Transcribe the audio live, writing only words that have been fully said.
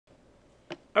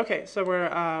Okay, so we're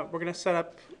gonna set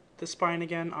up the spine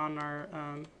again on our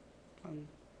on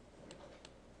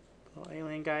little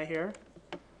alien guy here.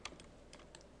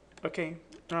 Okay,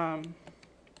 so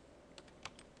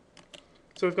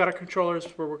we've got our controllers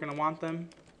where we're gonna want them.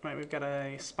 Right, we've got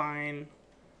a spine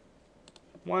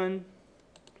 1,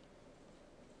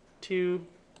 2,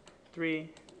 3,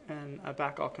 and a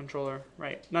backall controller.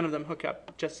 Right, none of them hook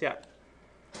up just yet.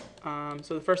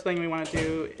 So the first thing we want to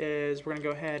do is we're going to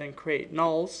go ahead and create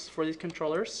nulls for these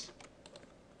controllers.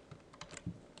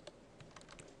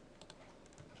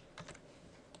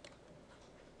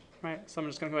 Right, so I'm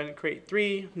just going to go ahead and create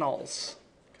 3 nulls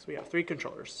because we have 3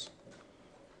 controllers.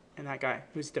 And that guy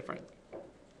who's different.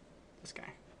 This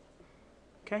guy.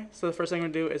 Okay, so the first thing we're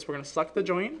going to do is we're going to select the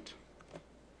joint.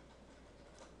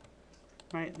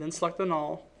 Right, then select the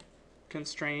null,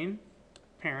 constrain,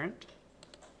 parent.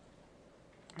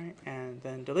 Right, and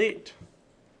then delete.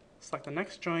 Select the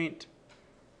next joint,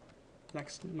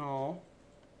 next null,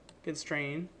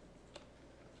 constrain,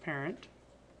 parent,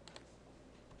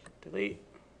 delete,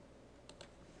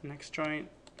 next joint,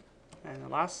 and the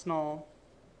last null,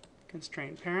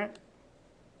 constrain parent,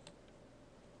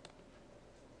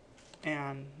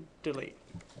 and delete.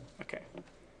 Okay.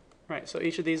 Right, so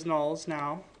each of these nulls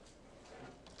now,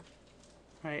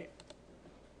 right,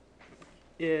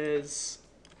 is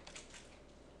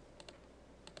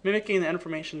mimicking the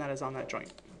information that is on that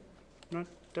joint.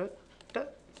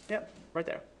 Yep, right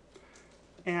there.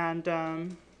 And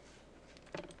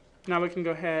now we can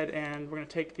go ahead and we're going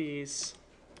to take these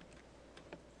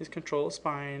control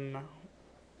spine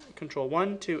control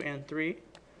 1, 2, and 3,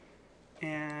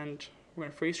 and we're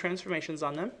going to freeze transformations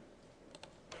on them.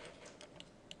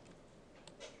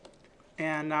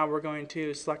 And now we're going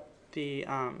to select the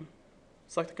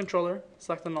controller,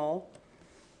 select the null,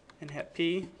 and hit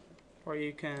P. Or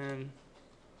you can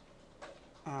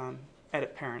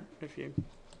edit parent if you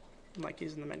like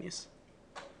using the menus.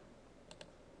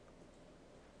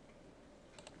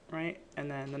 Right, and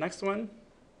then the next one,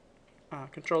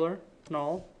 controller,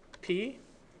 null, P,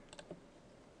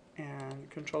 and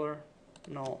controller,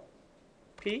 null,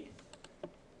 P.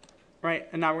 Right,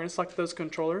 and now we're going to select those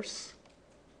controllers.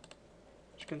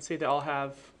 As you can see, they all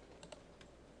have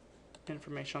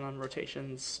information on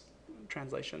rotations,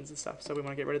 translations and stuff, so we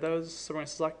want to get rid of those, so we're going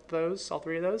to select those, all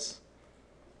 3 of those.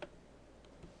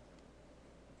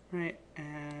 Right,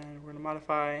 and we're going to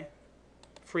modify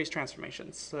freeze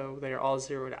transformations, so they are all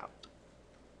zeroed out.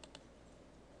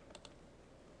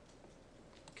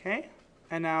 Okay,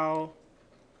 and now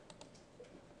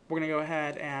we're going to go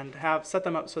ahead and set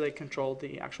them up so they control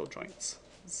the actual joints.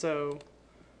 So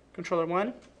controller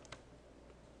 1,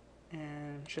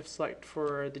 and shift select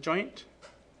for the joint,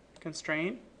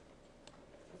 constrain,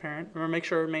 parent. Remember, make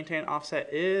sure maintain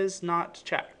offset is not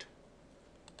checked.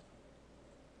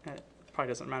 It probably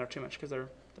doesn't matter too much because they're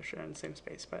sharing the same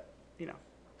space, but you know,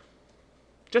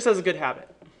 just as a good habit.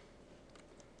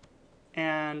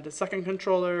 And the second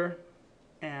controller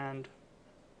and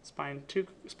spine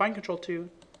control 2, and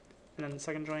then the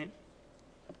second joint,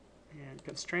 and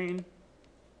constrain,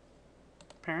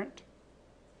 parent.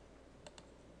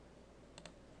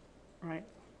 Right,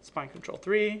 spine control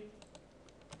 3,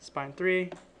 spine 3,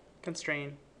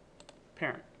 constrain,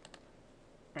 parent.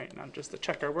 Right, now just to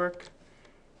check our work.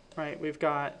 Right, we've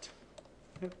got,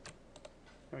 there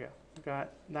we go, we've got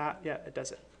that, yeah, it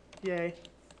does it. Yay.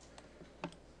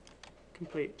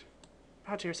 Complete.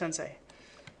 Bow to your sensei.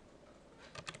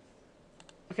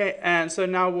 Okay, and so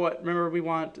now remember we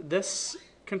want this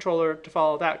controller to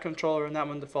follow that controller and that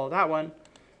one to follow that one.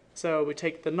 So we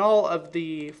take the null of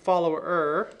the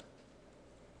follower,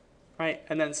 right,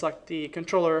 and then select the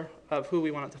controller of who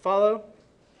we want it to follow.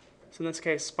 So in this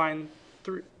case, spine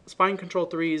control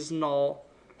 3's null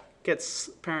gets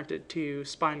parented to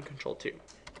spine control 2.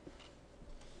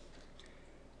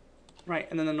 Right,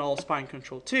 and then the null spine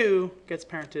control 2 gets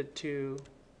parented to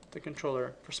the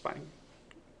controller for spine,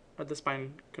 or the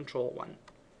spine control 1.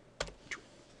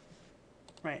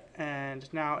 Right, and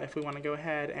now if we want to go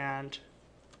ahead and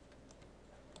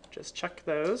just check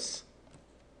those,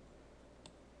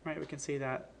 right, we can see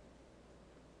that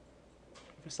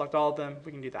if we select all of them,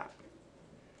 we can do that.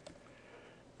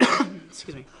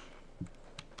 Excuse me.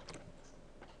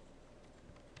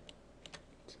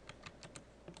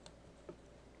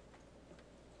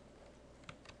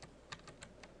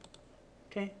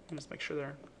 Okay, and just make sure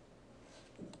they're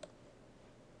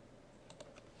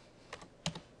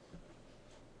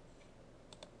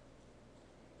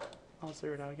all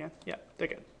zeroed out again. Yeah, they're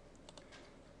good.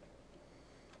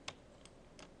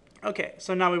 Okay,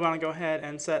 so now we want to go ahead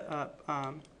and set up,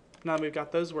 now that we've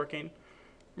got those working,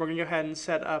 we're going to go ahead and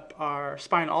set up our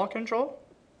spine all control.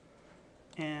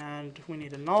 And we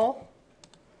need a null,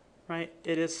 right?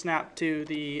 It is snapped to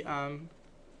the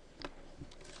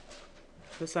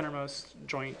centermost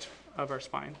joint of our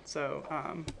spine. So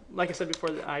like I said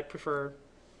before, I prefer,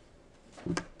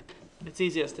 it's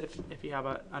easiest if you have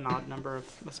an odd number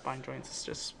of the spine joints. It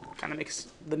just kind of makes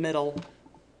the middle,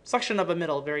 section of a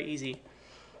middle very easy.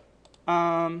 So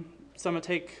I'm going to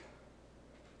take,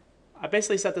 I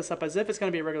basically set this up as if it's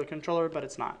going to be a regular controller, but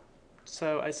it's not.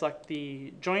 So I select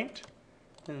the joint,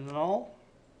 then the null,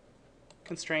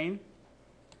 constrain,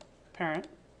 parent,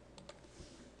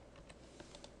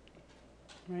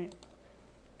 right?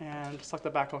 And select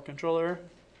the backhaul controller,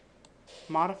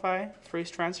 modify, freeze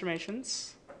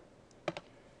transformations,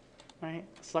 right?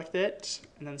 Select it,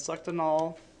 and then select the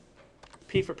null,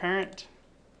 P for parent,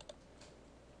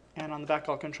 and on the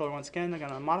backhaul controller once again, I'm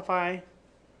going to modify,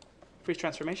 freeze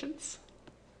transformations.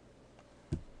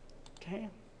 Okay.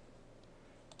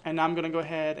 And now I'm going to go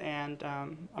ahead and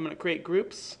I'm going to create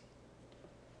groups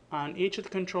on each of the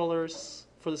controllers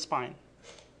for the spine.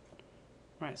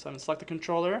 Right, so I'm going to select the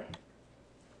controller,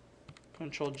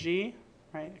 Control G,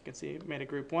 right? You can see it made a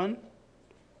group 1.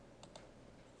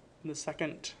 The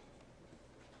second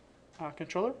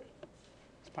controller,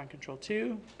 spine Control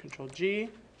 2, Control G,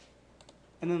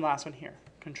 and then the last one here,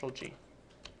 Control G.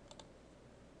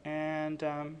 And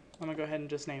I'm going to go ahead and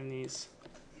just name these.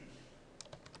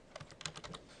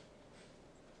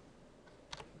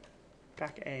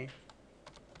 Back A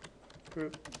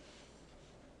group.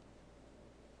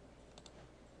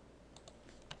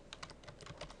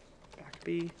 Back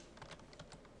B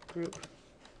group.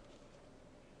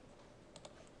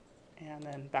 And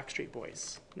then Backstreet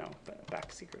Boys. No,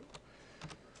 back C group.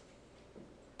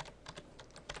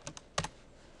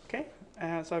 Okay,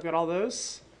 so I've got all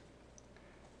those.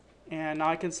 And now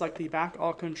I can select the back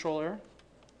all controller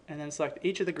and then select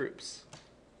each of the groups.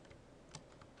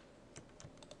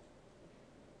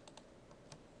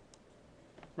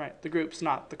 Right, the groups,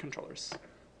 not the controllers.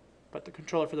 But the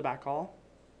controller for the back all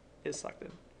is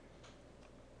selected.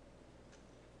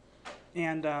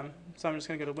 And so I'm just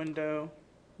going to go to Window,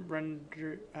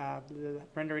 Rendering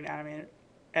Animated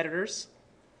Editors,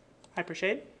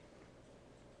 Hypershade.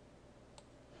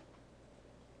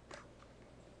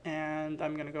 And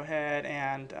I'm going to go ahead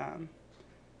and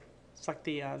select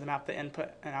the map, the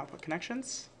input and output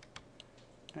connections.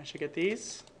 I should get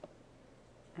these.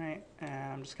 Right,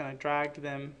 and I'm just going to drag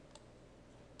them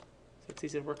so it's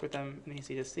easy to work with them and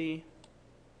easy to see.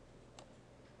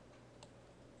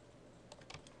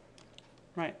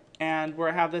 Right, and where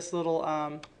I have this little,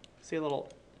 see a little,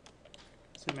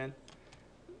 zoom in,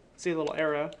 see a little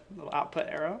arrow, little output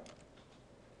arrow.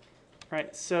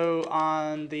 Right, so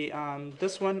on the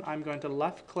this one, I'm going to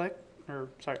right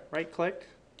click,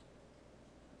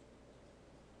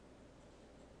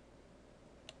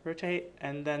 rotate,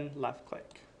 and then left click.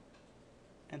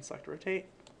 And select rotate.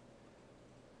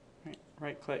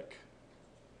 Right click,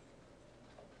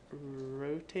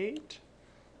 rotate.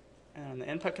 And on the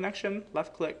input connection,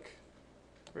 left click,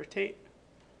 rotate.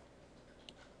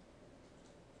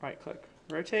 Right click,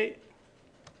 rotate.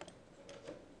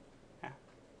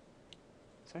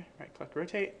 Right click,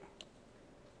 rotate.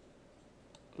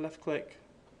 Left click,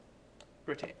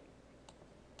 rotate.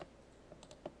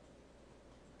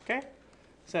 Okay,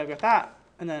 so I've got that,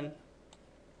 and then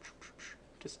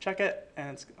just check it,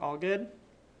 and it's all good.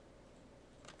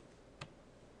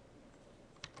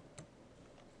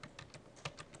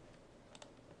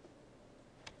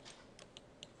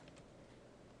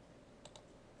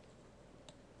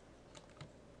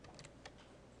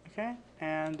 Okay,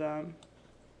 and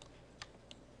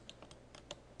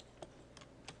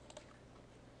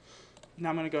now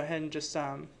I'm going to go ahead and just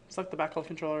select the backhaul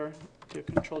controller, do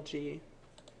Control G,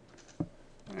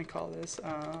 and call this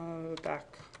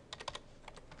backhaul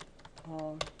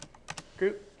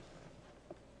group.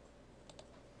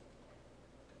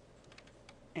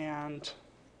 And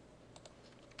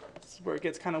this is where it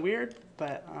gets kind of weird,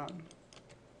 but I'm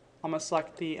going to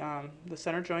select the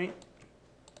center joint,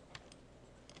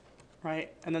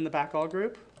 right, and then the backhaul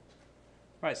group,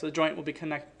 right. So the joint will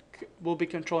be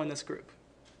controlling this group,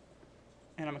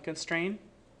 and I'm going to constrain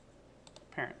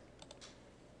parent,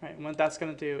 right. And what that's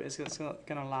going to do is it's going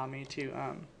to allow me to,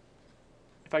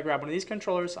 if I grab one of these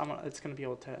controllers, it's going to be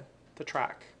able to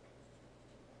track.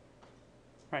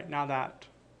 Right, now that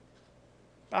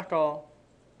backhaul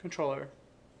controller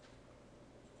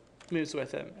moves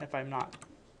with it if I'm not,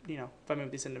 if I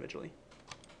move these individually.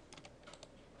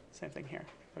 Same thing here.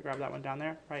 If I grab that one down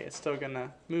there, right, it's still going to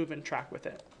move and track with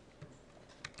it.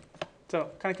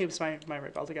 So kind of keeps my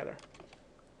rig all together.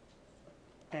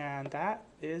 And that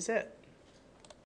is it.